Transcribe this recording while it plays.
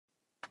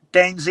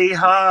Dainsy,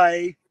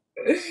 hi.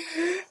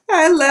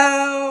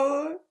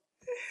 Hello.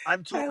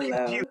 I'm talking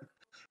to you. Hello.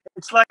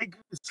 It's like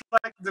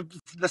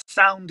the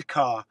sound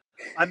car.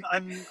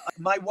 I'm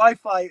my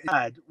Wi-Fi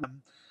had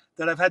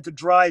that I've had to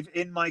drive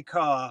in my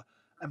car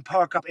and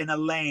park up in a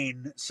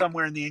lane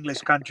somewhere in the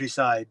English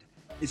countryside.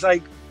 It's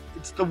like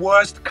it's the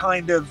worst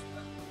kind of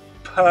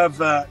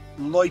pervert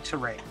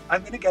loitering.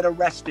 I'm going to get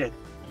arrested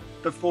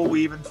before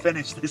we even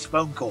finish this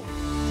phone call.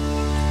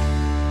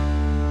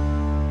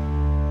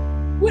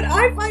 What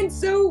I find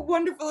so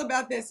wonderful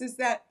about this is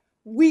that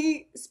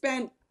we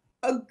spent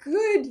a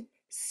good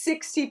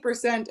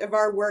 60% of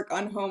our work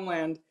on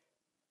Homeland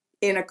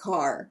in a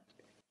car.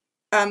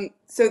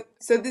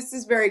 So this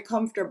is very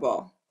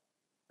comfortable.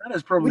 That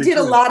is We probably did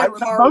a true. lot I of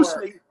remember car work.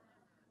 mostly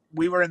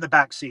we were in the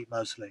back seat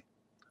mostly.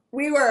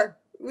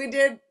 We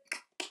did,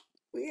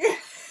 we,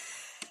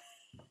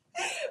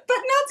 but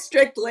not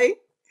strictly.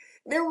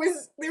 There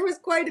was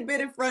quite a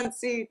bit of front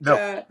seat No,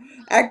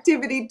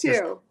 activity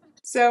yes, too.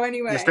 So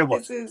yes, there anyway,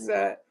 this was. is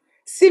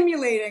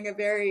simulating a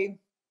very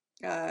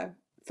uh,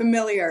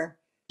 familiar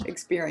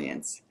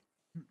experience.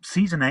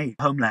 Season 8,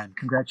 Homeland.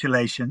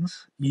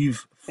 Congratulations.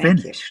 You've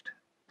Thank you. finished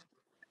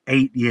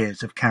 8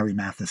 years of Carrie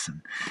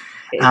Matheson,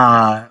 It,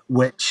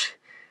 which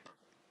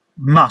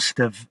must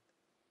have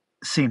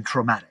seemed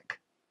traumatic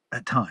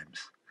at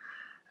times.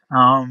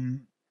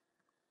 Um,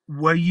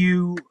 were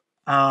you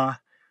uh,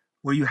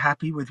 were you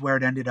happy with where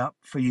it ended up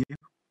for you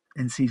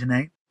in season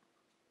 8?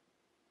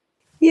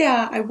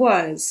 yeah, I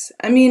was.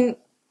 I mean,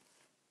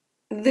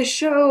 the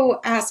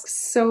show asks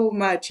so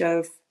much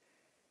of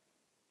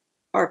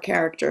our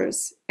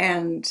characters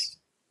and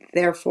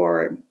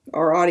therefore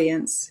our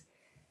audience.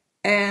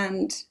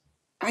 And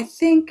I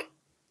think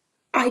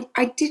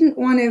I didn't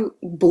want to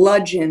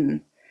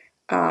bludgeon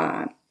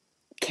uh,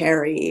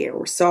 Carrie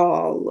or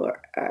Saul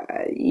or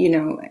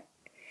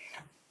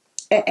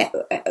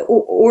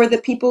or the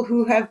people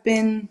who have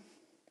been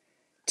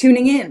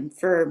tuning in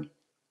for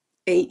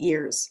 8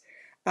 years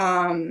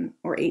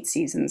or 8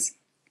 seasons.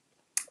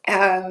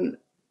 Um,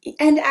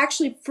 and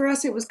actually, for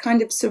us, it was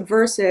kind of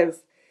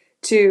subversive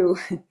to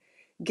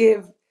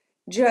give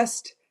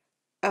just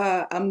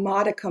a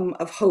modicum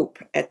of hope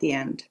at the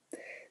end.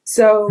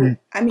 Hmm. So,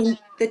 I mean,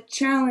 the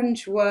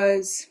challenge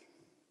was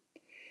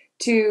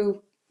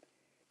to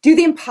do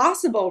the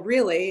impossible,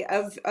 really,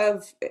 of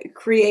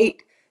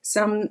create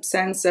some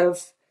sense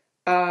of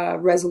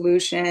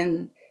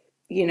resolution,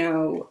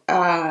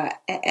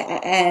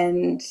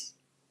 and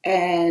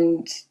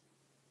and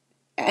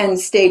and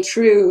stay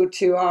true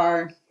to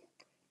our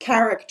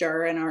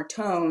character and our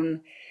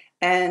tone,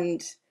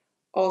 and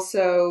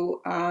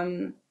also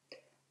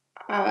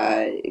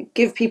uh,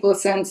 give people a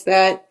sense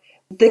that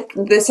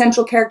the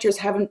central characters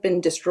haven't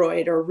been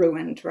destroyed or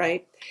ruined,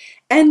 right?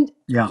 And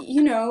Yeah,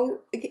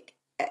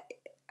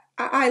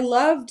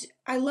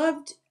 I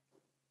loved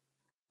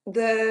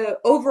the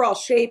overall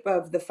shape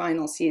of the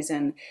final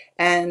season,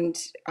 and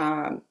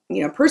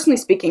personally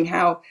speaking,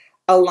 how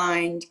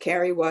aligned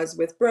Carrie was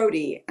with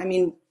Brody. I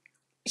mean,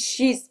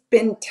 she's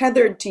been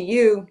tethered to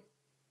you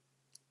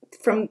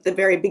from the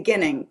very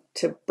beginning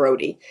to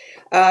Brody.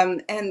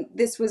 And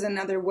this was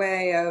another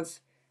way of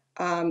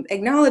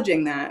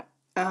acknowledging that.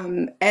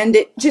 And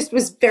it just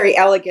was very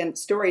elegant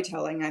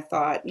storytelling, I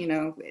thought,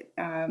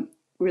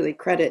 really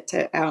credit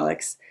to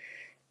Alex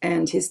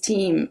and his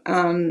team.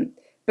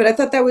 But I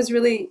thought that was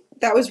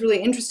really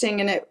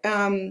interesting, and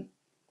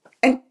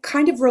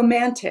kind of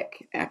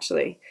romantic,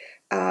 actually.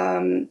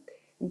 Um,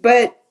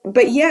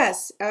 but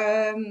yes,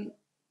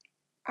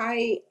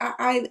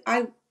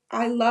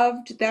 I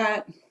loved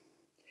that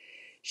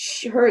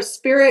her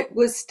spirit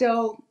was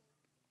still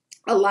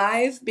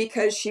alive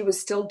because she was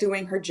still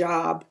doing her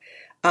job,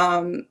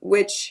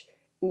 which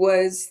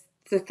was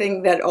the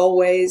thing that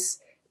always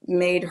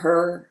made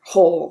her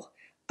whole.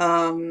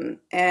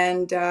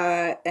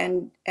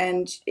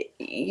 And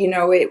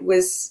it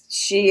was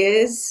she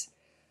is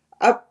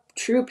a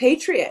true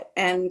patriot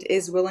and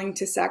is willing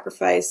to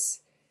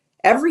sacrifice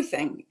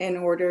everything in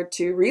order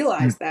to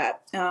hmm. realize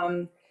that.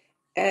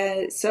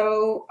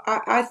 So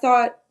I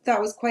thought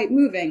that was quite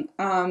moving.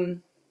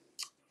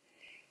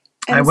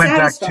 I And went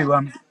back to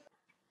satisfying.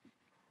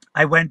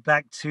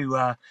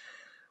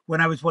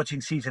 when I was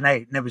watching season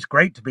 8, and it was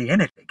great to be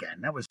in it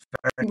again. That was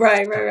very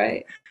Right, right, exciting.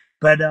 right.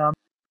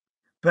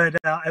 But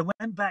I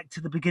went back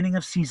to the beginning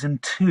of season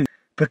 2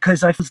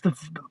 because I was the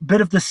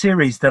bit of the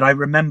series that I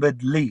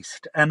remembered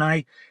least,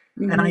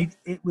 Hmm.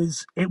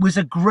 it was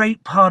a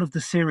great part of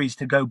the series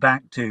to go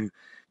back to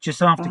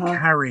just Uh-huh.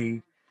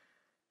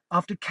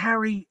 after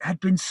Carrie had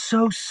been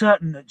so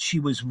certain that she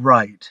was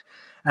right.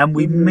 And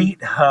we Hmm.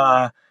 meet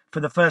her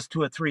for the first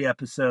 2 or 3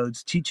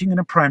 episodes teaching in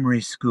a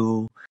primary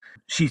school.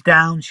 She's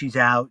down, she's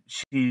out,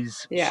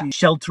 Yeah. she's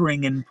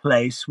sheltering in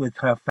place with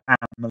her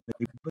family,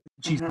 but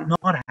she's Uh-huh.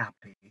 not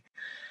happy.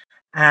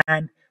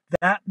 And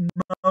that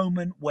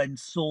moment when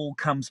Saul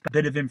comes back, a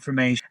bit of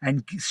information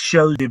and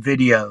shows the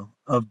video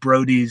of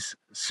Brody's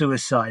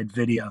suicide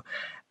video,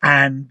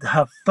 and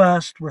her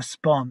first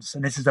response,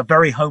 and this is a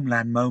very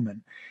Homeland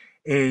moment,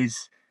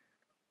 is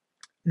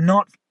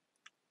not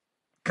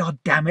God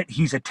damn it,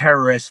 he's a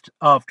terrorist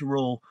after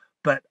all,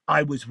 but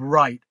I was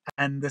right.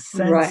 And the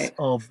sense Right.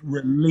 of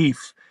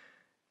relief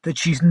that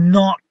she's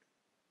not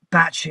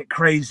batshit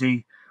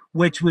crazy,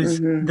 which was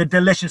Mm-hmm. the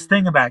delicious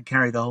thing about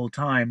Carrie the whole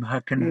time. Her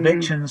Mm-hmm.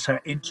 convictions,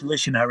 her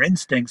intuition, her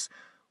instincts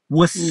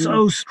were Mm-hmm.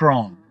 so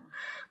strong,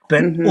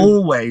 but Mm-hmm.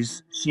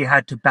 always she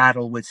had to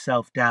battle with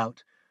self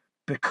doubt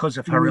because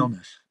of her Mm-hmm.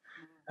 illness,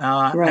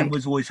 and Right.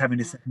 was always having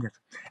to second guess.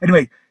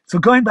 Anyway, so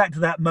going back to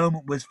that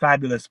moment was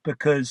fabulous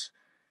because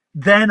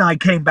then I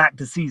came back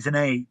to season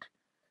 8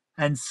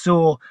 and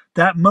saw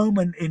that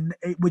moment in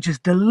which is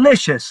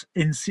delicious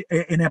in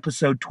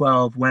episode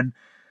 12 when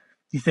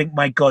you think,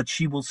 my God,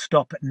 she will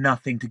stop at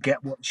nothing to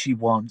get what she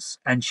wants,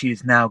 and she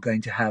is now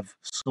going to have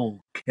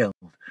Saul killed.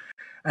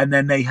 And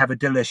then they have a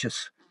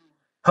delicious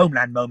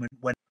Homeland moment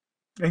when,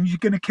 and you're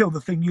going to kill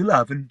the thing you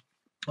love. And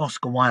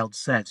Oscar Wilde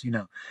says,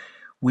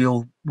 we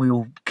all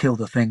kill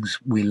the things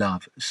we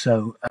love.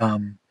 So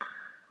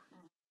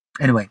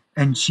anyway,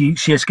 and she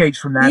escapes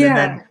from that, and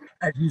then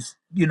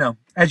Yeah.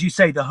 as you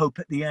say, the hope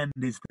at the end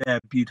is there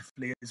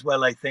beautifully as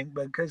well. I think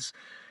because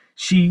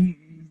she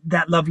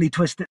that lovely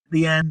twist at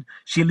the end,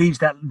 she leaves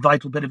that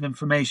vital bit of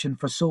information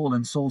for Saul,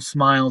 and Saul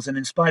smiles, and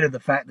in spite of the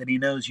fact that he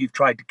knows you've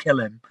tried to kill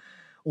him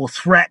or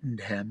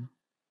threatened him,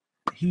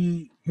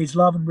 his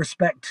love and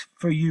respect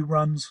for you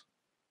runs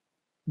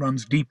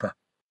deeper.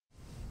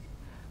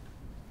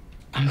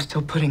 I'm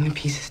still putting the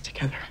pieces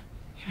together.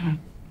 You know,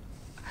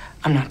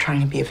 I'm not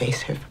trying to be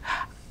evasive.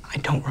 I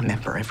don't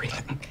remember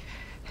everything.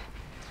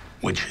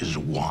 Which is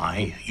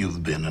why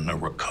you've been in a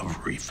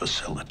recovery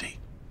facility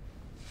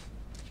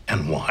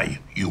and why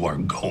you are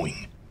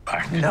going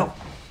back. No.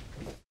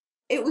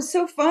 It was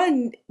so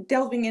fun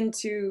delving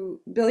into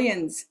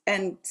Billions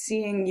and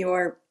seeing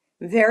your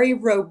very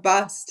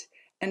robust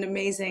and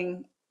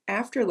amazing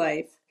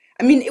afterlife.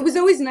 I mean, it was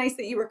always nice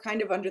that you were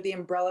kind of under the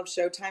umbrella of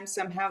Showtime.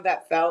 Somehow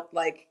that felt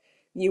like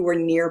you were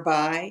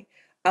nearby.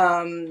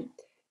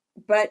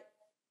 But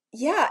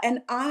yeah,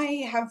 and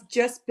I have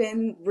just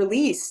been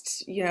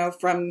released,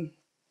 from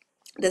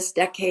this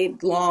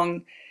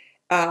decade-long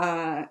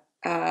uh,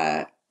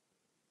 uh,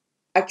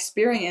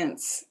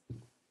 experience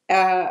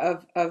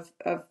of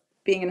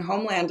being in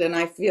Homeland, and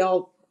I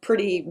feel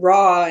pretty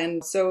raw.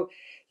 And so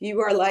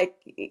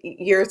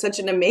you're such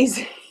an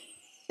amazing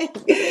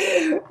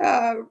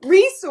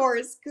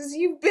resource because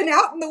you've been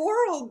out in the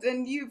world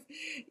and you've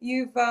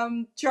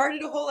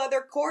charted a whole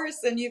other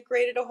course and you've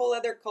created a whole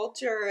other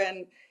culture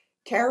and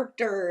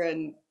character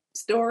and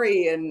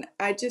story. And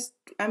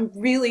I'm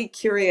really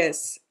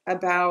curious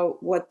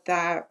about what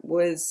that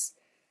was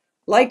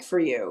like for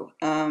you.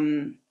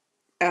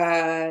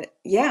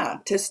 Yeah,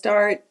 to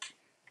start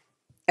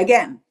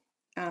again.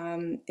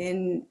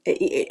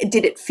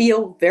 Did it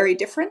feel very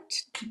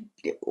different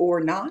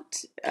or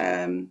not?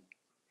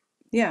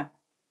 Yeah.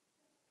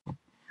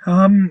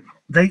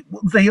 They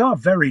are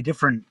very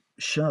different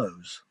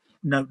shows,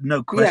 no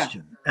Yeah.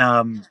 question.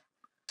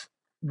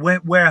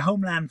 Where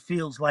Homeland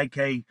feels like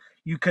a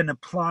you can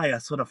apply a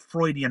sort of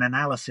Freudian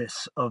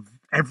analysis of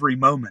every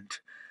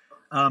moment.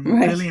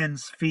 Right.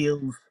 Billions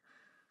feels,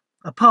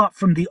 apart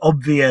from the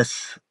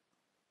obvious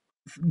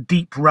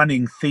deep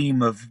running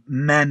theme of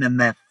men and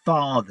their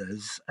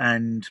fathers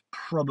and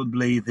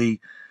probably the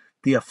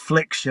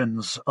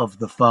afflictions of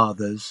the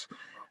fathers,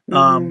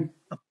 Mm-hmm.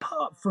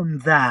 apart from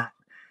that,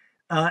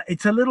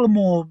 it's a little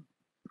more,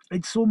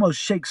 it's almost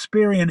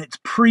Shakespearean, it's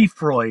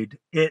pre-Freud,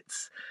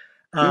 it's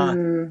uh,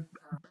 Mm-hmm.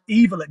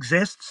 evil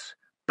exists,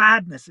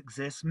 badness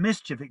exists,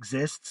 mischief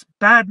exists,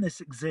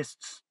 badness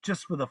exists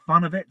just for the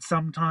fun of it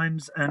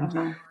sometimes, and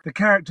Uh-huh. the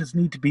characters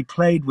need to be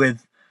played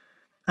with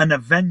an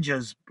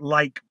Avengers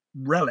like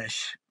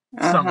relish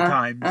Uh-huh.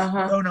 sometimes.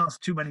 Uh-huh. Don't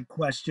ask too many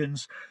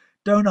questions,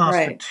 don't ask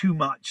for Right.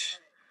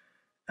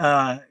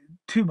 uh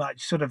too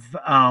much sort of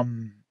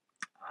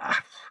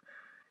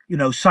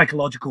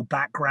psychological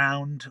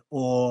background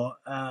or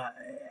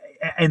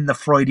in the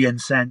Freudian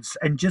sense,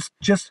 and just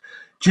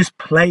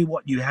play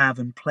what you have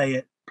and play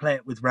it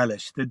with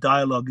relish. The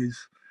dialogue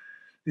is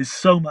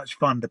so much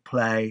fun to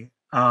play,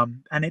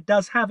 and it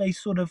does have a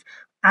sort of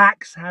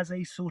Axe has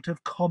a sort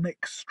of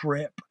comic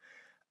strip.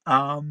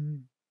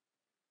 Um,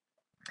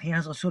 he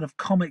has a sort of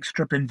comic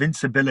strip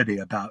invincibility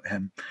about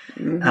him,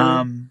 Mm-hmm.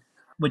 um,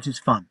 which is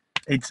fun.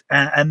 It's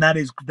and that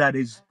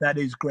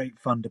is great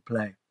fun to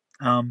play.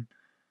 Um,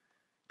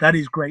 that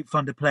is great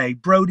fun to play.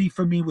 Brody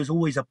for me was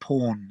always a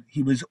pawn.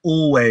 He was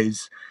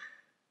always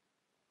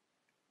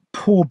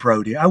poor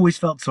Brody. I always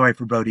felt sorry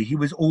for Brody. He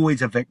was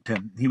always a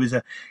victim. He was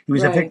a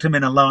Right. victim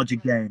in a larger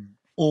game.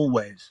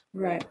 Always,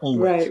 Right.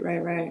 always. Right. Right.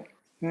 Right.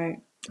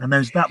 Right. And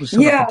that was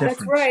sort of the Yeah, that's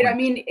difference. right. I When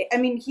mean, I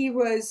mean, he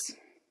was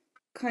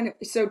kind of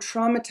so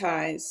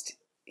traumatized.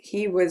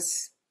 He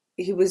was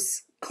he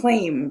was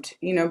claimed,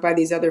 by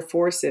these other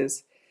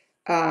forces,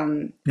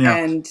 yeah,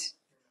 and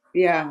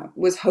yeah,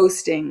 was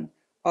hosting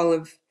all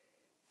of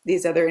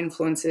these other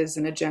influences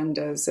and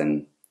agendas,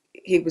 and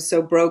he was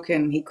so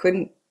broken he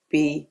couldn't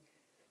be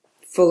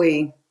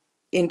fully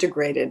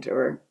integrated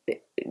or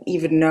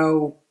even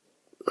know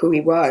who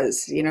he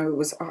was. It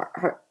was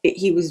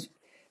he was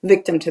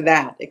victim to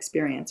that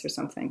experience or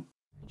something.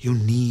 You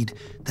need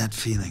that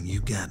feeling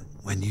you get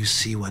when you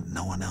see what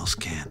no one else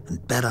can,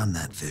 and bet on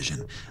that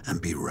vision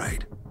and be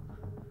right.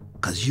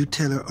 Because you,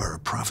 Taylor, are a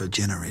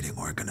profit-generating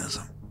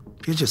organism.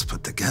 You're just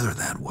put together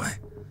that way.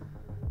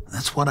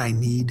 That's what I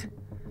need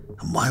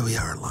and why we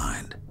are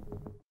aligned.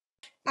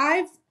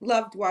 I've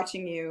loved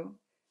watching you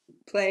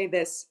play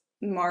this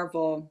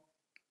Marvel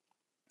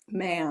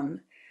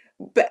man,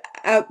 but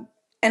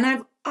and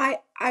I've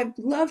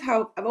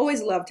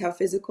always loved how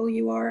physical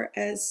you are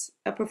as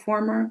a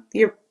performer.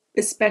 You're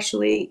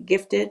especially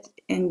gifted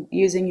in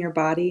using your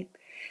body,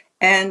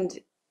 and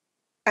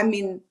I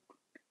mean,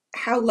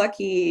 how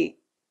lucky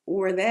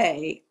were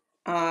they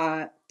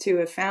to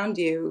have found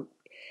you?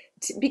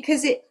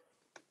 Because it,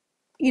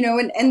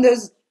 and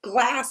those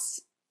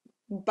glass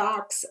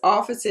box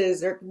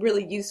offices are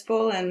really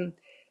useful and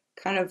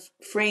kind of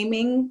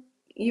framing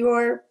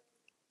your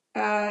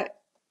uh,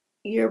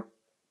 your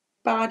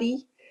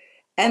body.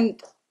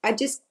 And I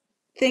just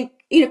think,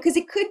 because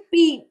it could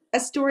be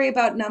a story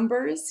about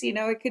numbers,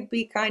 it could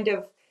be kind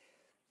of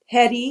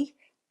heady,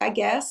 I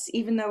guess,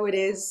 even though it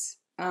is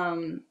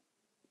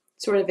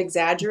sort of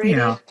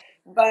Yeah. exaggerated.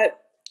 But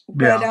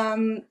Yeah.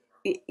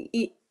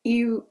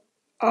 you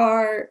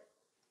are,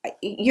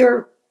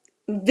 your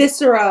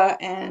viscera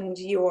and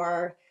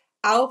your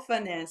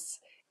alphaness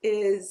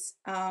is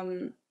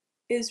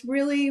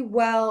really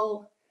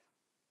well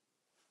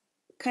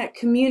kind of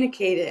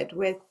communicated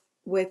with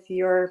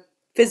your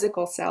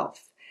physical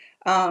self,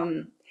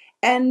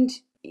 and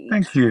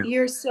Thank you.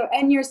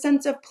 your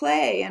sense of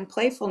play and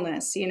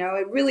playfulness.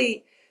 It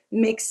really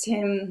makes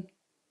him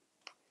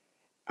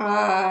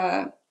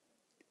uh,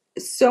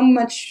 so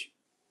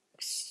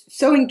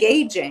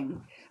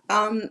engaging,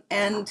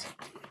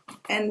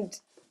 and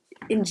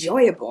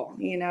enjoyable.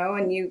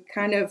 And you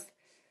kind of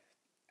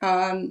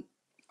um,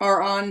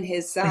 are on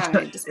his It's,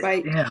 side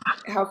despite yeah.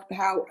 how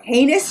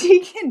heinous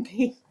he can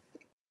be.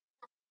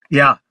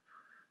 Yeah.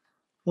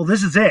 Well,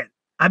 this is it.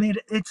 I mean,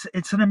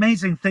 it's an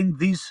amazing thing.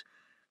 These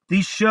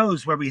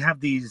shows where we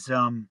have these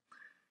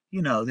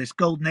this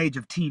golden age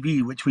of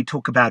TV, which we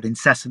talk about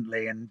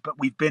incessantly, but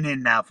we've been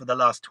in now for the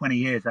last 20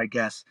 years, I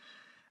guess.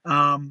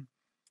 Um,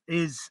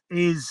 is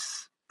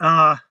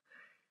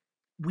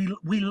we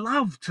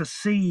love to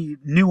see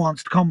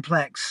nuanced,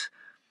 complex,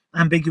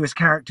 ambiguous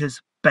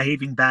characters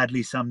behaving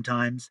badly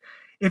sometimes.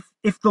 If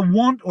the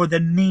want or the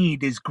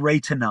need is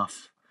great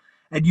enough,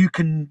 and you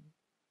can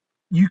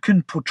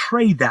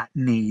portray that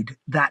need,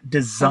 that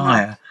Uh-huh.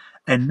 desire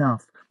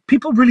enough,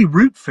 people really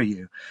root for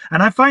you.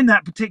 And I find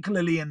that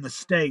particularly in the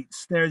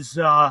States, there's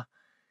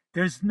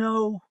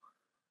no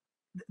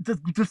the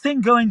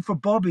thing going for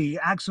Bobby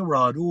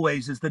Axelrod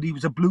always is that he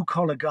was a blue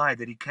collar guy,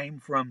 that he came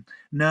from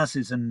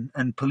nurses and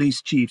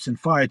police chiefs and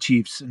fire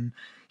chiefs, and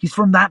he's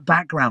from that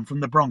background,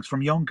 from the Bronx,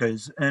 from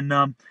Yonkers. And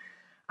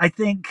I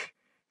think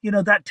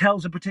that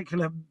tells a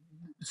particular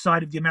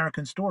side of the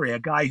American story, a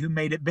guy who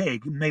made it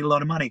big, made a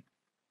lot of money.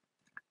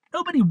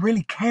 Nobody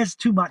really cares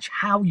too much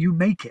how you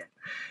make it,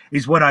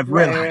 is what I've Right.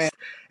 realized.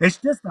 It's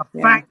just the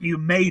Yeah. fact you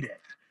made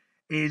it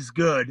is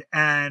good,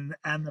 and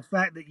the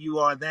fact that you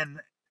are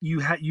then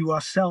you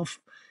are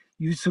self,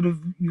 you sort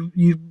of you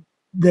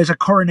there's a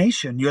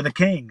coronation. You're the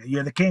king.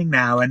 You're the king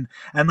now, and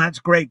that's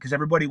great because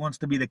everybody wants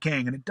to be the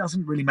king, and it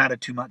doesn't really matter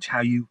too much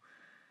how you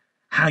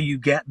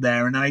get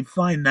there. And I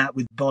find that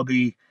with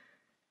Bobby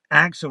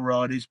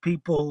Axelrod is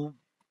people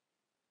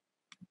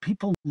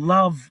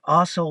love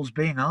arseholes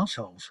being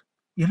arseholes.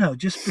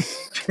 Just be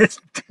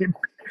just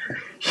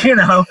you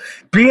know,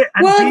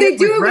 Well, be they it with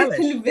do it with relish.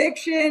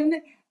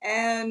 conviction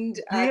and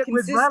Be it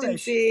with relish.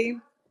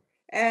 consistency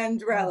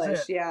and That's relish.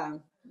 it. Yeah,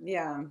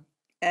 yeah,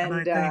 And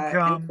I and think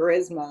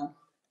charisma.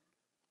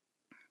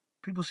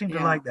 people seem to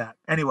Yeah. like that.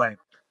 Anyway,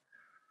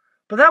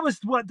 but that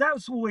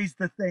was always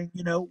the thing.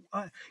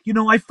 I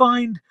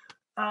find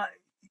uh,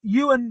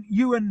 you and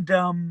you and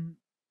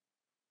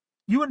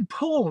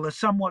Paul are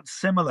somewhat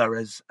similar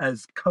as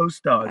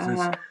co-stars,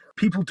 as Uh-huh.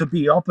 people to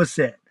be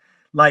opposite.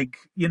 Like,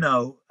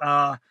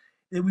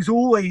 it was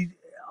always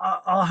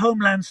our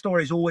Homeland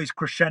stories always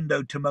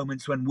crescendoed to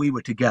moments when we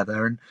were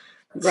together, and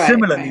Right,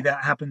 similarly right.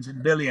 that happens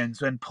in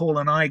Billions when Paul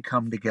and I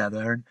come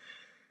together, and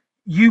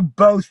you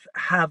both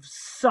have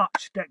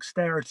such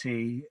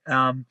dexterity,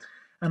 and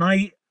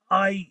I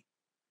I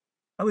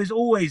was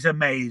always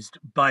amazed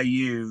by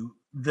you,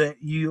 that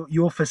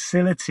your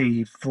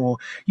facility for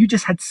you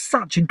just had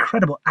such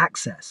incredible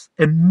access,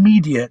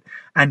 immediate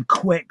and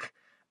quick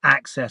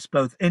access,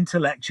 both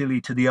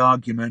intellectually to the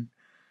argument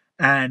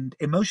and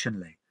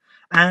emotionally.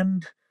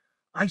 And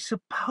I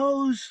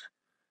suppose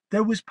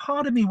there was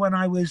part of me when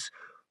I was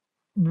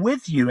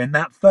with you in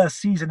that first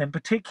season in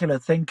particular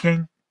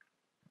thinking,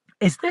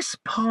 is this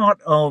part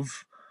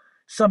of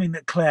something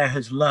that Claire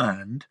has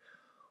learned,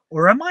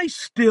 or am I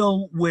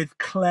still with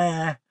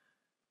Claire,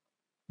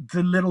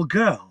 the little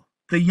girl,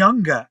 the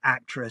younger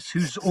actress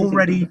who's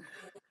already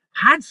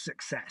had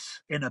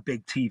success in a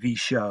big TV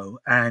show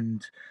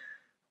and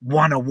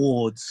won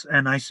awards?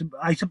 And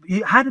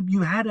you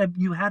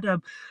had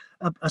a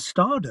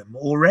stardom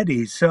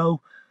already.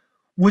 So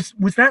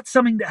Was that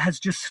something that has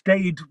just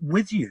stayed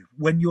with you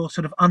when you're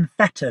sort of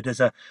unfettered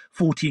as a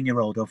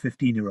 14-year-old or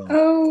 15-year-old?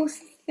 Oh,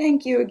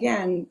 thank you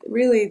again.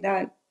 Really,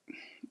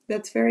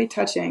 that's very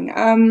touching.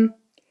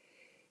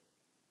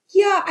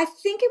 Yeah, I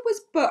think it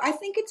was, but I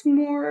think it's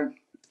more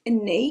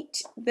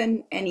innate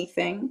than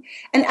anything.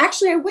 And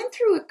actually, I went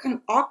through a kind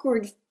of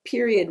awkward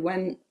period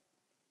when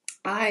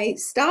I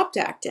stopped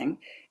acting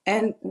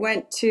and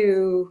went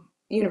to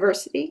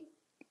university,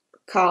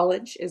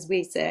 college, as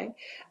we say,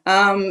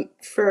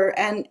 for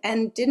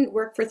and didn't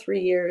work for 3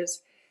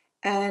 years,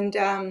 and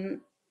kind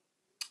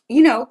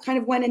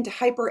of went into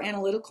hyper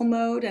analytical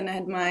mode and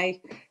had my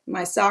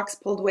socks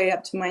pulled way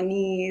up to my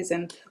knees.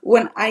 And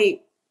when I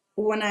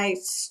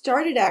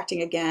started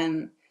acting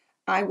again,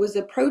 I was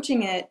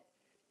approaching it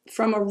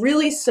from a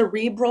really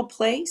cerebral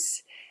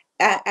place,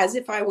 as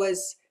if I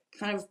was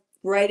kind of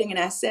writing an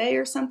essay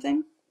or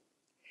something.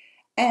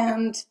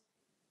 And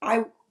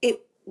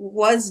it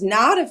was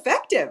not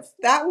effective.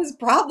 That was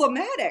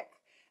problematic.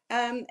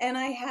 And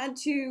I had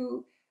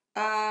to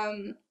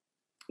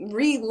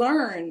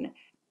relearn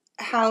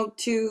how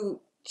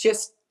to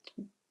just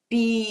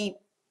be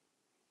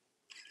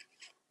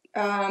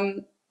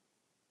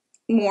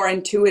more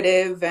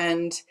intuitive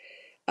and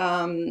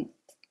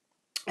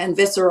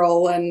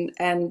visceral,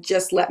 and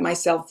just let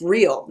myself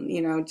reel,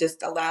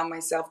 just allow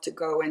myself to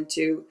go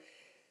into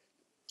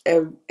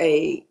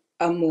a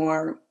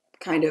more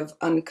kind of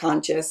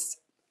unconscious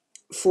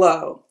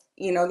flow.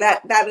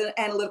 That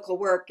analytical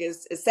work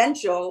is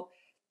essential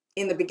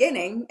in the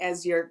beginning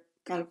as you're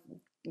kind of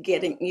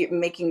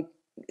making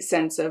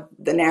sense of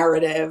the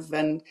narrative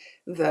and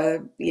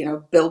the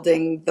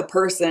building the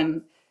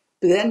person,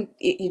 but then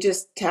you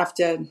just have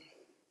to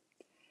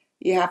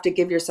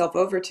give yourself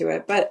over to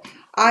it. But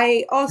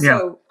I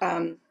also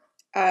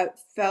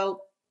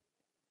felt,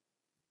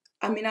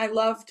 I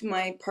loved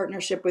my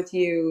partnership with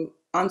you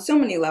on so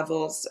many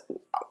levels.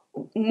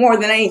 More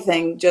than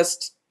anything,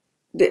 just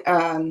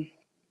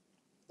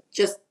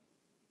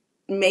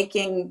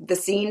making the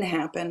scene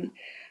happen.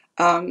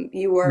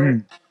 You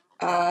were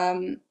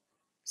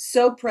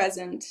so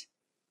present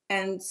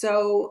and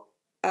so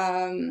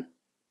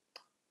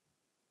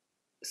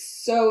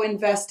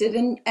invested,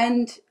 and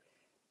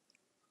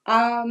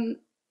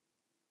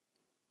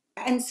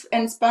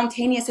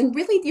spontaneous, and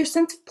really your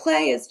sense of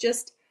play is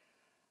just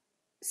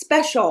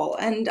special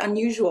and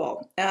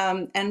unusual,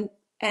 and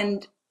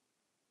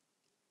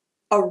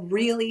a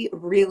really,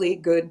 really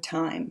good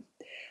time.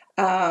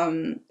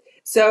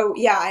 So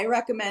yeah, I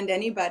recommend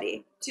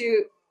anybody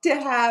to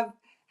have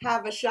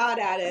a shot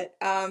at it.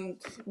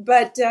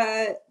 But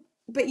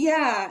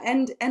yeah,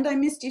 and I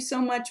missed you so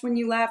much when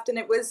you left, and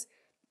it was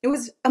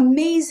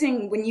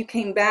amazing when you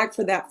came back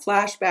for that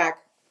flashback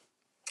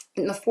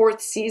in the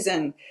 4th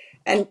season.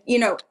 And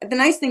the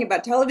nice thing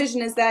about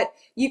television is that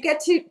you get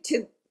to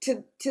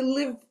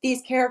live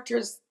these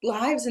characters'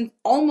 lives in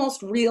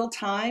almost real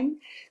time.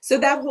 So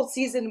that whole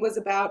season was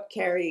about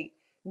Carrie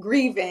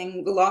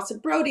grieving the loss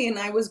of Brody, and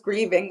I was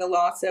grieving the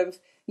loss of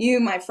you,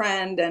 my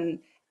friend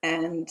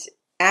and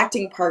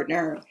acting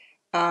partner.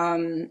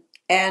 And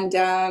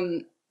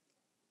I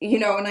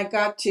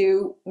got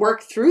to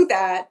work through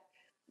that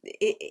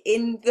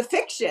in the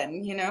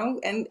fiction,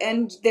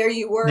 and there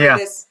you were,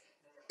 this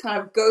kind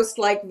of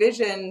ghost-like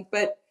vision,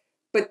 but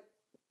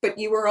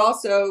you were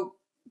also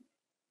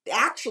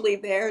actually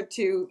there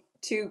to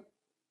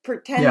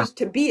pretend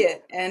to be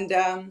it. And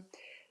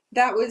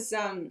that was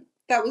a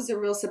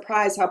real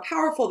surprise how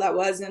powerful that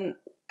was, and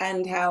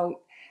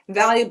how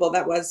valuable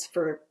that was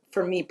for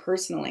me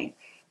personally.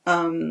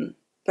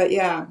 But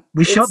yeah,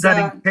 we shot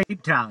that in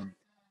Cape Town.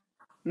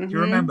 Do you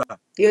remember?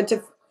 You had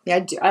to.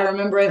 Yeah, I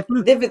remember it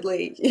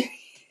vividly.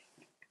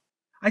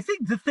 I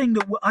think the thing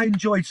that I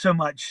enjoyed so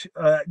much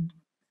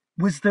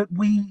was that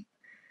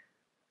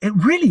it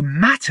really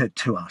mattered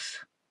to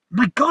us.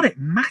 My God, it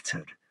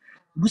mattered.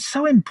 It was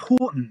so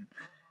important.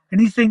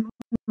 And you think,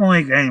 oh,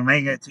 I can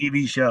make a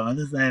TV show,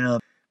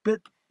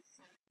 but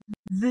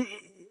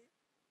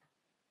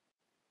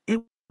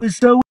it was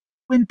so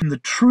important. The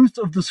truth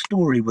of the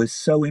story was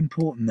so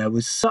important. There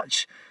was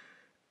such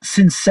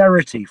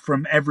sincerity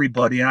from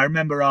everybody. And I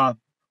remember our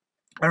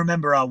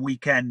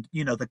weekend,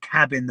 the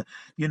cabin,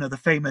 the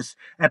famous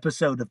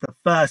episode of the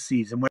 1st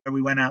season where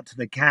we went out to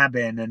the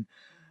cabin, and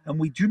do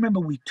you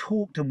remember we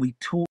talked and we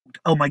talked?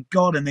 Oh my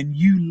God. And then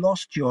you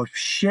lost your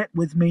shit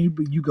with me,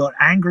 but you got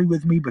angry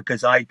with me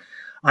because I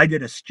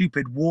did a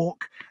stupid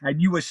walk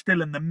and you were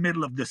still in the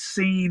middle of the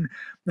scene.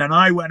 And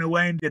I went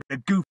away and did a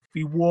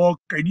goofy walk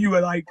and you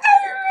were like,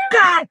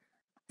 God,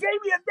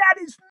 Damian, that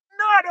is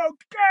not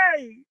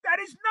okay.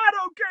 That is not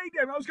okay,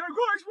 Damian. I was going,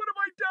 guys, what have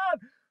I done?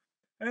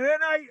 And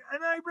then I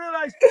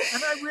realized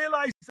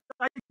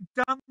I'd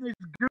done this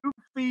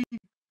goofy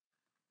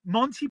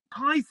Monty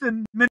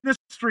Python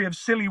Ministry of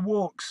Silly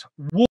Walks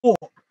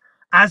walk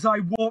as I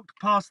walked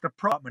past the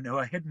apartment who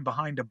are hidden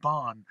behind a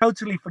barn,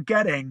 totally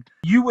forgetting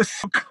you were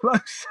so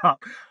close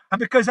up. And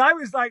because I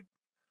was like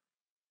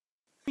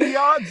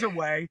yards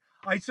away,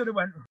 I sort of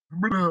went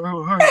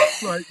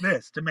like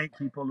this to make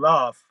people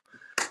laugh.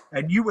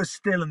 and you were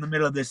still in the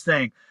middle of this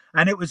thing.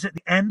 And it was at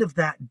the end of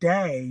that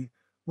day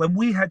when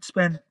we had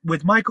spent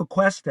with Michael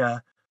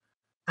Cuesta,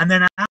 and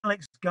then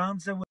Alex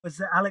Garza was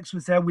there. Alex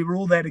was there. We were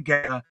all there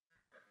together.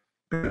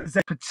 There's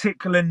a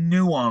particular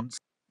nuance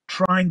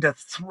trying to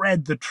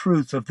thread the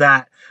truth of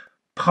that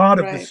part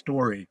of the Right.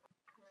 story.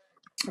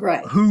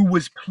 Right. Who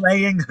was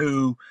playing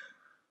who?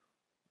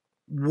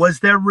 Was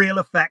there real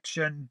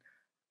affection?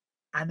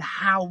 And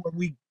how were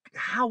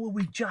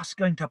we just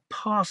going to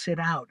pass it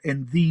out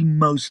in the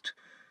most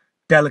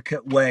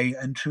delicate way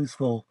and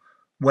truthful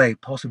way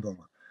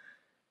possible?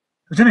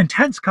 It was an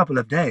intense couple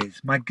of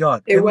days. My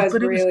God, It was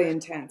really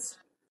intense.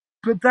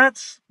 But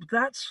that's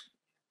the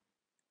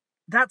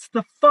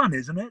fun,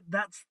 isn't it?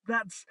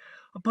 That's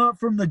apart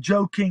from the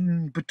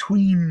joking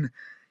between,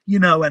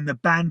 and the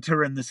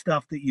banter and the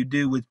stuff that you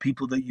do with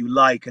people that you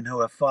like and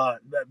who are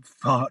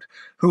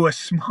who are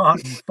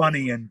smart and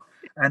funny and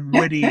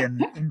witty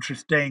and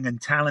interesting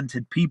and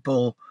talented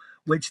people,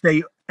 which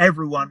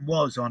everyone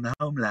was on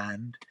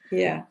Homeland.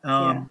 Yeah.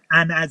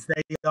 And as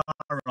they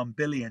are on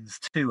Billions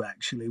too,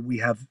 actually, we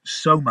have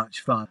so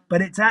much fun.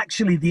 But it's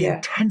actually the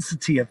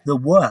intensity of the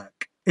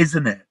work,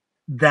 isn't it,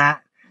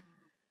 that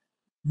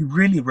you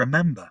really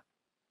remember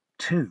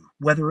too,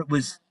 whether it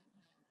was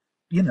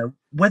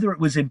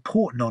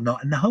important or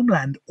not. And the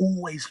Homeland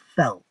always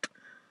felt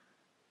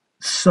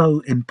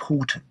so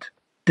important,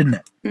 didn't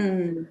it?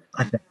 Mm.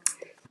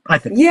 I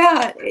think.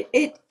 Yeah,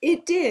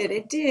 it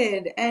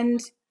did.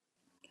 And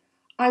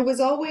I was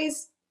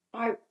always,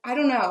 I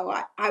don't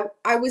know,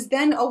 I was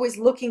then always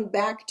looking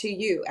back to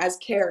you as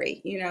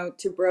Carrie,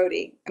 to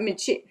Brody. I mean,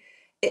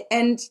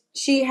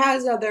 she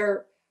has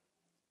other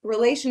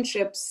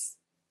relationships,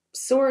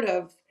 sort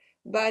of,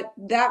 but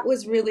that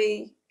was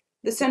really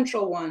the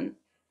central one.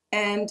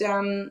 And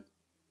I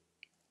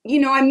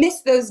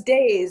miss those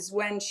days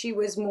when she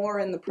was more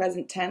in the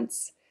present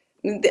tense.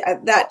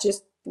 That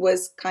just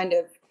was kind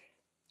of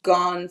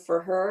gone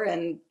for her,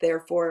 and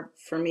therefore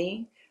for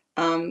me,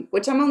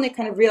 which I'm only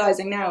kind of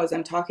realizing now as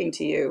I'm talking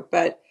to you.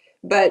 But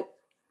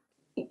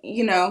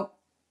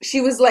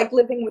she was like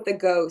living with a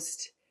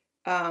ghost,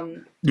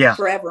 Yeah.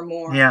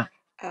 forevermore. Yeah.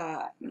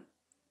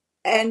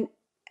 And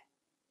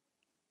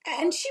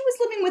she was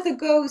living with a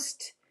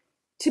ghost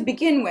to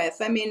begin with.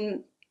 I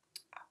mean,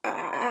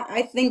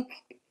 I think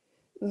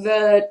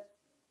the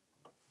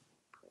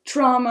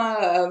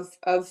trauma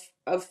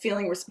of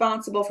feeling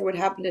responsible for what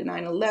happened at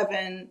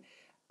 9/11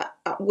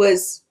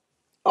 was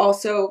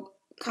also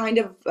kind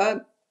of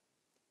a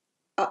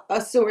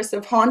source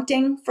of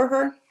haunting for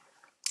her.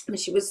 I mean,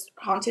 she was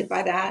haunted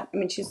by that. I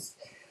mean, she's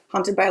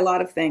haunted by a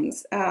lot of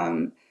things,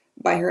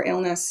 by her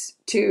illness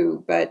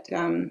too. But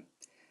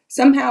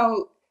somehow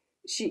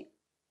she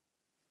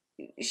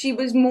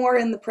was more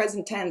in the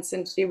present tense,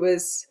 and she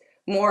was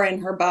more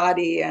in her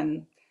body.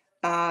 And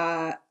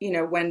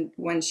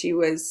when she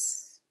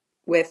was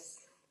with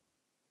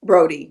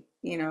Brody,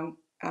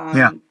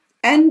 Yeah.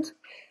 and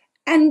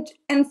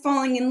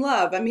falling in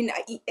love. I mean,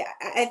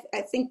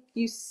 I think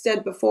you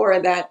said before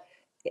that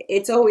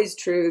it's always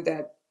true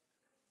that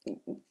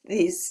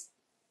these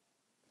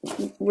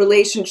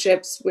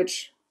relationships,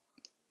 which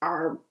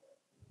are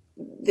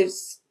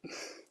this,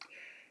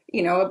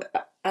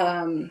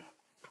 um,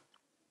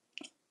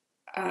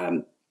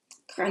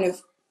 kind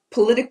of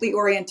politically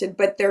oriented,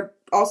 but they're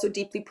also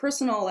deeply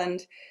personal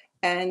and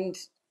and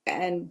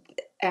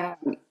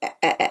um,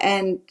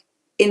 and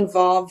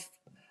involve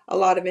a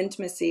lot of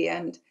intimacy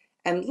and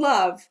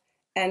love.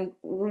 And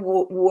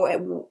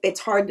it's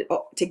hard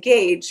to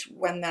gauge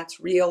when that's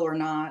real or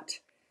not.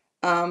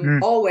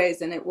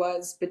 Always, and it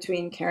was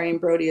between Carrie and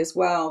Brody as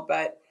well.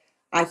 But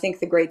I think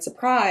the great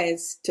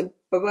surprise to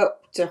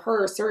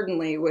her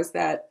certainly was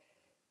that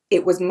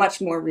it was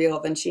much more real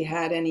than she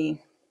had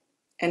any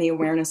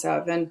awareness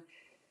of. And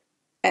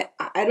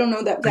I don't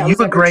know that You was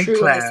were ever great, true in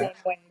the Claire. same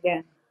way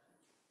again.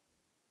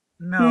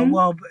 No,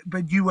 well,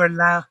 but you were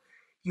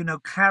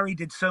Carrie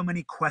did so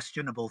many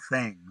questionable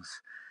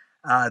things.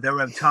 There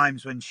were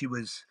times when she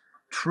was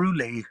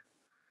truly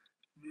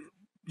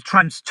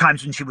times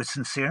when she was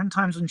sincere and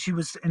times when she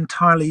was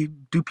entirely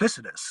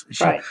duplicitous.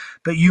 Right.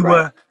 But you Right.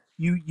 were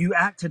you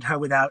acted her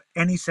without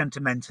any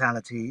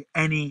sentimentality,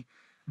 any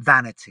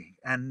vanity,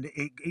 and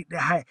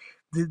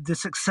the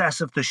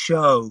success of the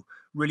show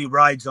really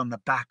rides on the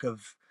back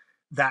of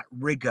that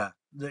rigor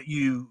that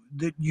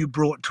you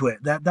brought to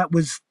it. That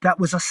was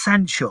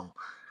essential.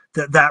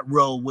 That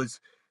role was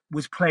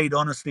played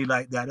honestly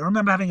like that. I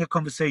remember having a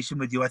conversation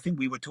with you. I think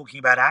we were talking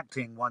about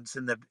acting once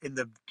in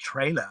the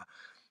trailer,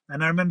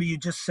 and I remember you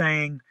just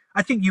saying,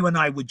 I think you and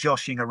I were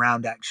joshing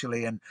around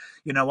actually. And,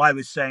 I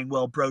was saying,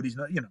 well, Brody's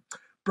not,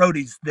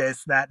 Brody's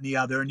this, that, and the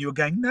other. And you were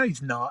going, no,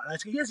 he's not. And I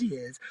said, yes, he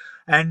is.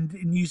 And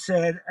he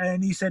said,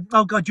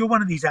 oh God, you're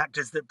one of these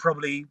actors that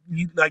probably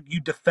you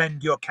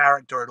defend your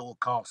character at all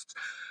costs.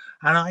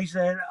 And I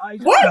said,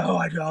 What? no,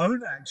 I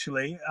don't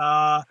actually.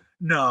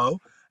 No.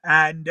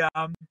 And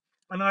I,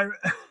 I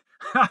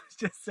was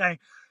just saying,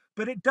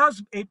 but it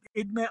does,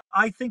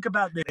 I think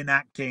about it in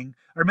acting.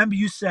 I remember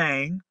you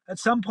saying at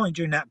some point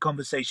during that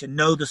conversation,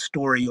 know the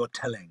story you're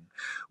telling.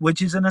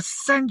 which is an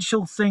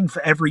essential thing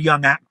for every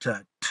young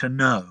actor to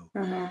know,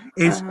 Uh-huh.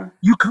 is Uh-huh.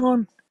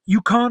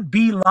 you can't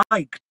be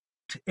liked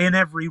in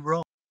every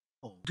role.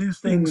 Do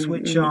things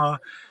which Mm-hmm. are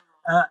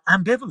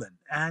ambivalent,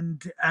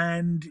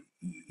 and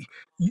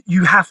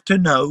you have to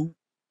know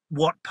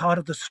what part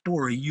of the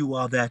story you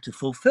are there to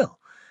fulfill.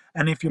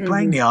 And if you're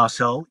playing the Mm-hmm.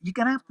 arsehole, you're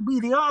gonna have to be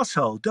the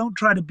arsehole. Don't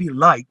try to be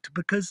liked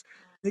because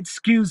it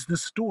skews the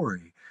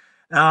story.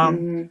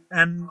 Mm-hmm.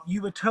 And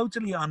you were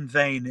totally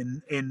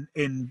unvain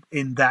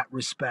in that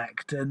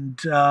respect, and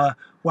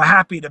were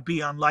happy to be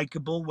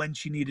unlikable when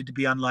she needed to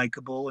be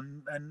unlikable,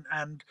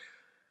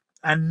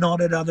 and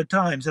not at other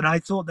times. And I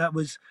thought that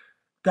was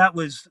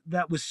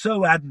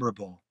so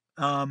admirable.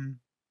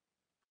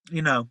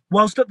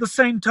 Whilst at the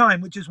same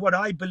time, which is what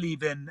I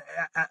believe in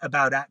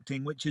about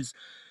acting, which is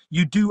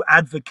you do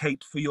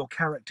advocate for your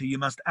character. You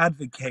must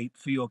advocate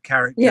for your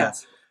character,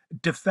 Yes.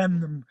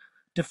 defend them,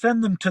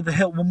 defend them to the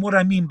hilt. And what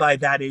I mean by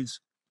that is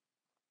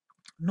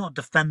not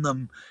defend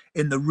them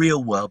in the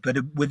real world, but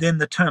within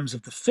the terms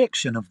of the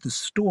fiction of the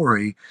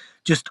story,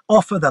 just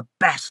offer the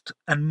best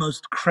and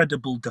most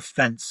credible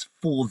defense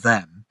for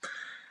them,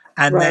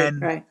 and Right.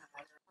 then Right.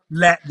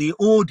 let the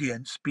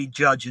audience be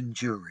judge and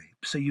jury.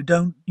 So you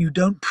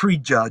don't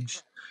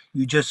prejudge,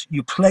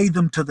 you play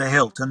them to the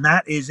hilt, and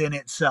that is in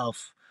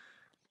itself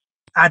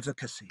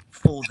advocacy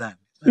for them.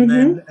 And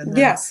then Mm-hmm. and then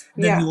Yes.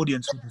 then the Yeah.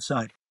 audience will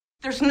decide.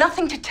 There's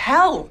nothing to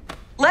tell.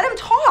 Let him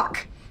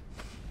talk.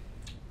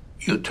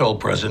 You told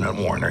President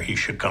Warner he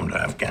should come to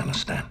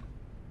Afghanistan.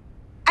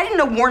 I didn't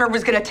know Warner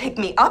was gonna take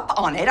me up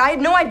on it. I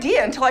had no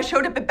idea until I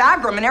showed up at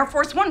Bagram and Air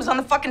Force One was on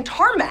the fucking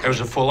tarmac. There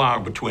was a full hour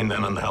between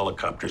then and the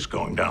helicopters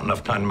going down,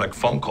 enough time to make a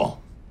phone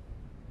call.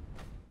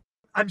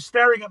 I'm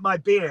staring at my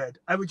beard.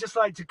 I would just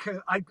like to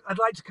I'd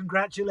like to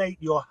congratulate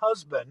your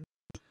husband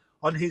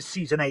on his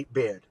season 8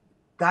 beard.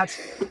 That's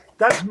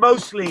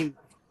mostly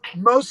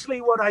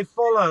what I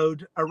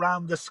followed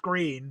around the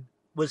screen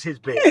was his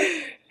beard.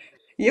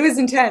 It was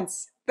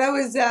intense. He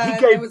That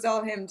gave was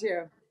all him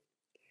too.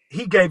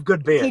 he gave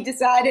good He beard.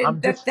 decided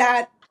I'm that just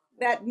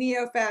that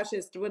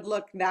neo-fascist would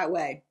look that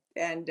way,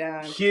 and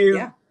Hugh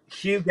yeah,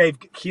 Hugh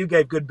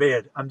gave good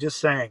beard. I'm just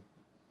saying.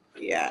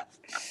 yeah.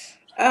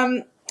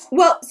 Um,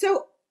 well,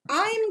 so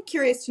I'm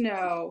curious to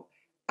know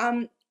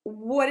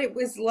what it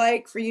was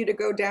like for you to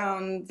go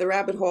down the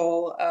rabbit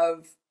hole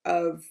of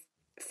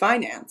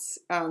finance.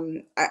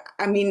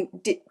 I mean,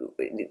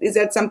 is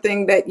that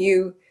something that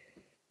you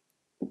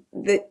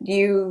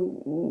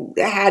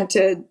had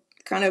to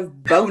kind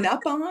of bone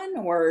up on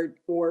or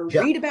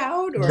Yeah. read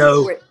about or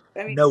Know what?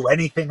 I mean, know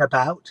anything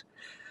about?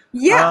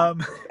 yeah,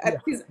 Yeah.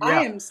 because I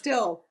Yeah. am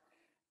still,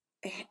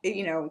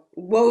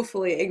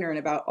 woefully ignorant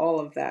about all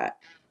of that.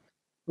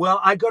 Well,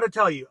 I got to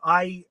tell you,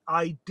 I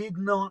did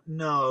not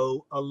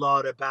know a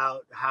lot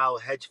about how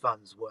hedge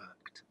funds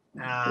worked.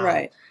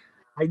 Right.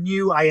 I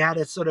knew I had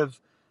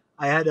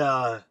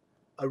a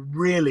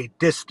really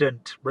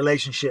distant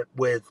relationship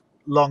with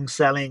long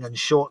selling and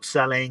short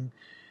selling.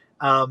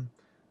 Um,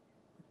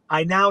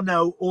 I now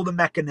know all the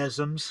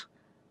mechanisms,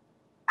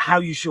 how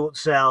you short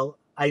sell.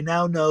 I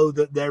now know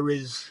that there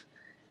is,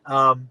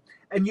 and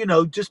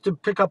just to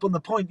pick up on the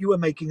point you were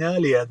making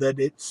earlier, that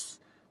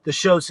the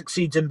show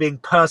succeeds in being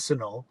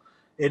personal.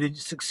 It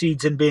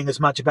succeeds in being as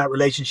much about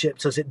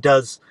relationships as it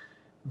does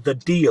the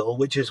deal,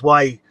 which is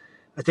why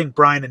I think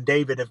Brian and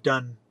David have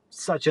done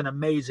such an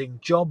amazing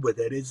job with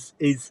it.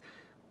 Is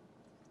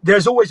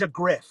there's always a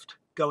grift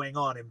going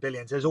on in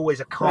Billions. There's always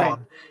a Right.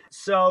 con.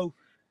 So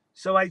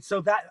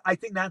I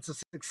think that's a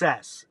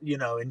success,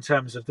 in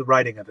terms of the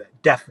writing of it.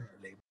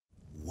 Definitely.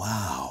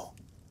 Wow.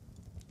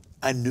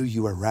 I knew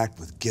you were racked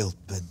with guilt,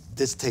 but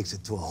this takes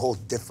it to a whole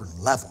different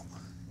level.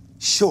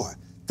 Sure,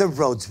 the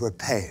roads were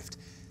paved,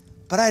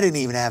 but I didn't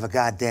even have a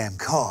goddamn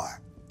car.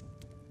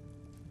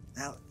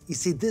 Now, you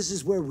see, this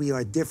is where we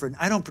are different.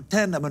 I don't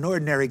pretend I'm an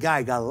ordinary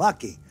guy got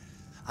lucky.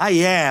 I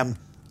am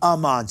a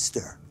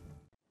monster.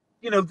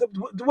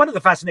 One of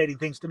the fascinating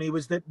things to me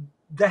was that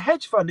the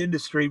hedge fund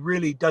industry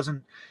really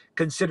doesn't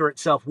consider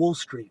itself Wall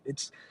Street.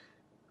 It's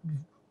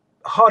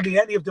hardly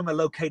any of them are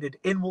located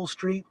in Wall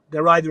Street.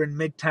 They're either in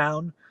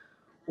Midtown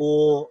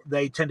or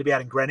they tend to be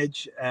out in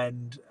Greenwich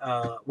and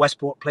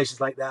Westport,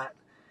 places like that.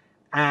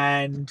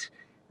 And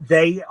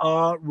they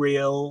are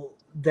real.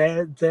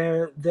 They're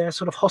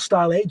sort of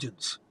hostile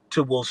agents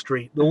to Wall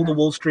Street. All the Uh-huh.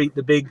 Wall Street,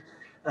 the big,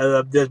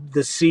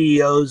 the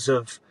CEOs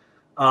of,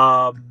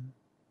 of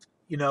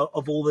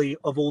all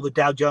the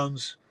Dow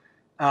Jones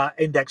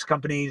index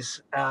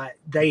companies,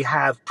 they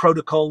have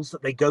protocols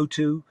that they go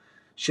to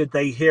should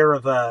they hear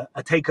of a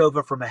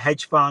takeover from a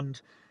hedge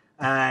fund,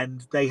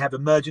 and they have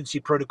emergency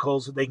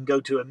protocols that they can go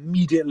to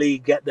immediately,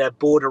 get their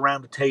board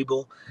around the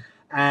table,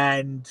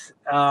 and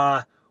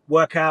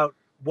work out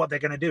what they're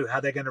going to do, how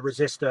they're going to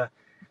resist a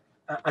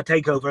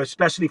takeover,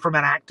 especially from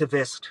an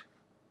activist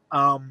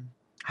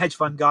hedge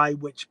fund guy,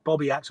 which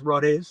Bobby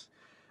Axelrod is,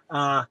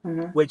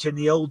 Uh-huh. which in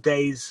the old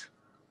days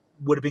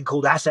would have been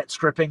called asset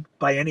stripping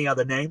by any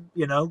other name.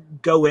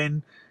 Go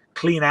in,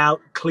 clean out,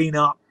 clean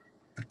up.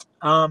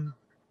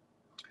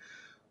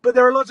 But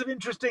there are a lot of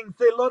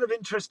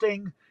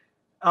interesting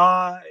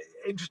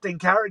interesting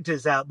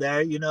characters out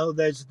there. You know,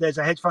 there's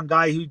a hedge fund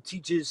guy who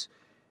teaches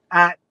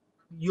at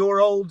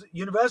your old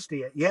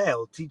university at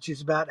Yale,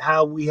 teaches about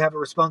how we have a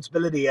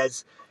responsibility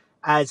as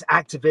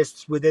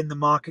activists within the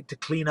market to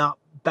clean up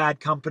bad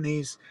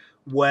companies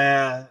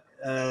where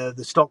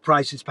the stock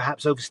price is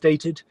perhaps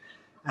overstated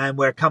and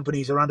where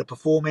companies are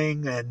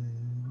underperforming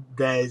and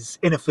there's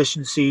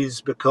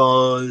inefficiencies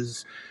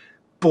because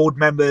board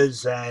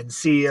members and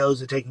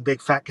CEOs are taking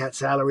big fat cat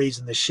salaries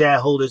and the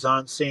shareholders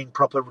aren't seeing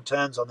proper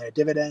returns on their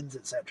dividends,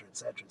 etc.,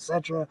 etc.,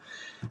 etc.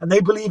 And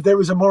they believe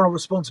there is a moral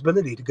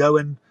responsibility to go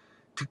and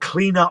to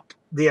clean up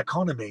the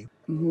economy.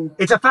 Mm-hmm.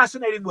 It's a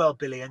fascinating world,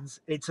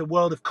 Billions. It's a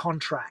world of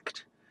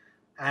contract.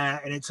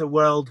 And it's a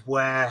world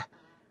where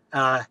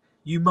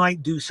you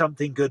might do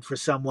something good for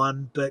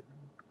someone, but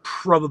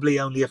probably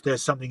only if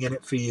there's something in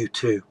it for you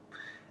too.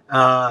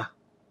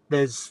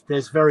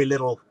 There's very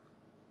little,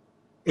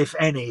 if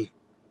any,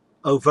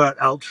 overt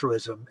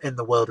altruism in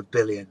the world of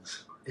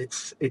Billions.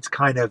 It's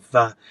kind of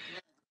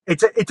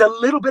it's a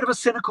little bit of a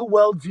cynical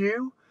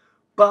worldview,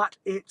 but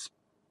it's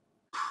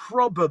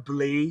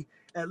probably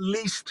at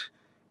least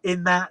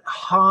in that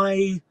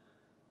high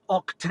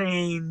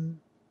octane,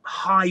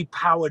 high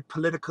powered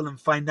political and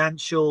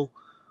financial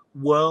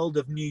world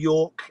of New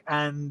York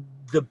and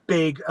the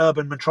big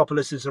urban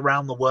metropolises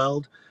around the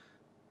world,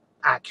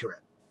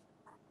 accurate,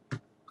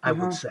 I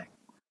would say.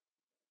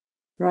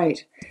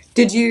 Right.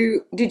 Did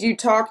you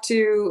talk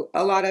to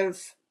a lot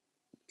of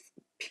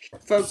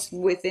folks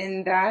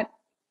within that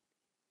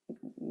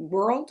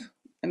world?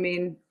 I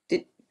mean,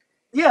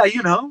 Yeah,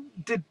 you know,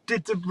 did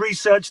the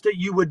research that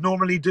you would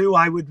normally do,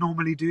 I would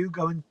normally do,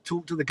 go and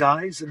talk to the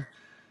guys and,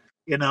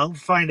 you know,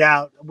 find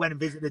out. Went and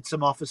visited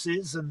some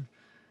offices and,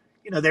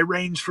 you know, they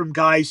range from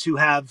guys who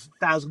have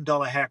 $1,000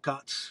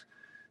 haircuts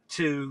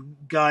to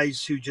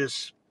guys who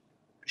just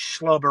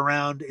slob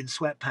around in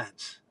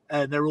sweatpants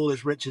and they're all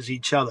as rich as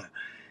each other.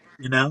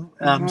 You know,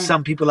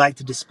 some people like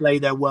to display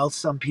their wealth.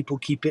 Some people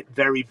keep it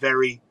very,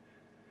 very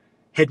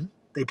hidden.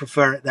 They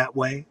prefer it that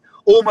way.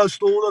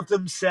 Almost all of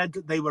them said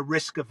that they were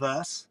risk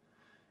averse.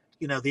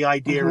 You know, the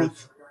idea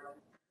of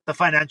the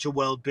financial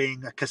world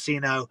being a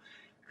casino.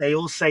 They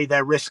all say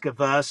they're risk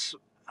averse.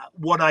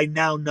 What I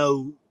now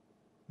know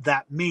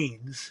that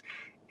means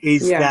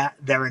is yeah. that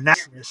their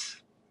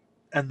analysis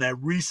and their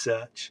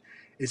research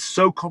is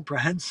so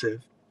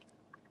comprehensive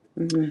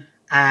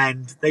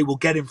and they will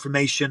get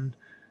information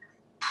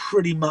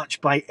pretty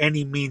much by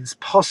any means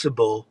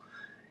possible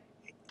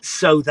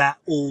so that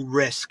all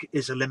risk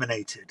is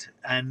eliminated.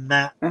 And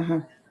that,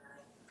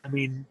 I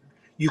mean,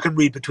 you can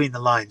read between the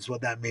lines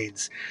what that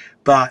means.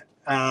 But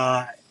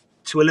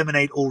to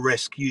eliminate all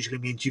risk usually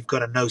means you've got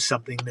to know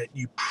something that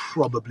you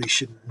probably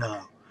shouldn't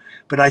know.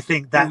 But I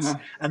think that's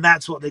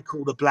what they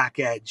call the black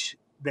edge.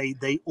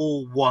 They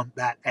all want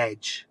that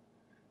edge.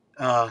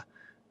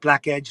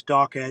 Black edge,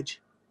 dark edge.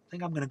 I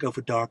think I'm going to go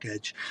for dark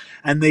edge.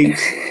 And they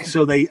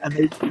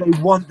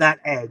want that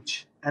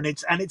edge. And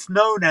it's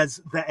known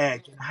as the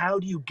edge. And how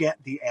do you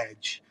get the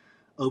edge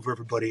over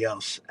everybody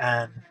else?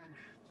 And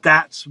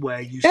that's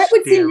where you That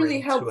would seem steer really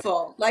into it.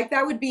 helpful. Like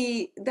that would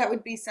be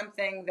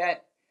something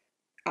that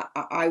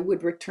I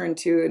would return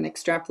to and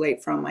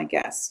extrapolate from, I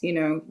guess. You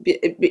know,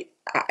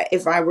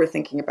 if I were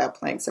thinking about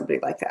playing somebody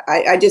like that,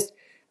 I just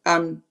I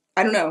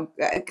don't know,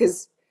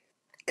 because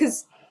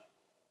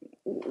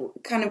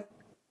kind of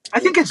I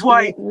think it's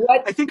why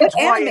what it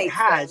animates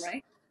them, has.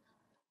 right?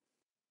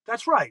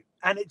 That's right.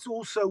 And it's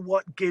also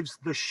what gives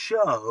the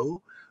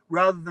show,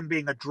 rather than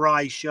being a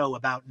dry show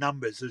about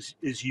numbers,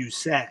 as you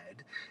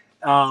said,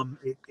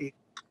 it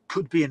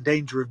could be in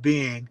danger of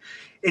being.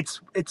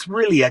 It's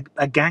really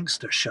a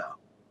gangster show,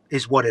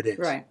 is what it is.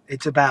 Right.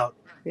 It's about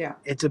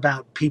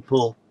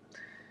people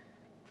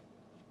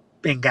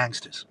being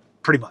gangsters,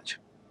 pretty much.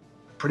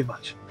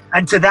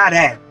 And to that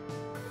end,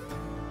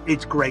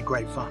 it's great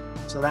fun.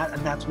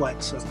 That's why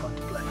it's so fun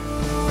to play.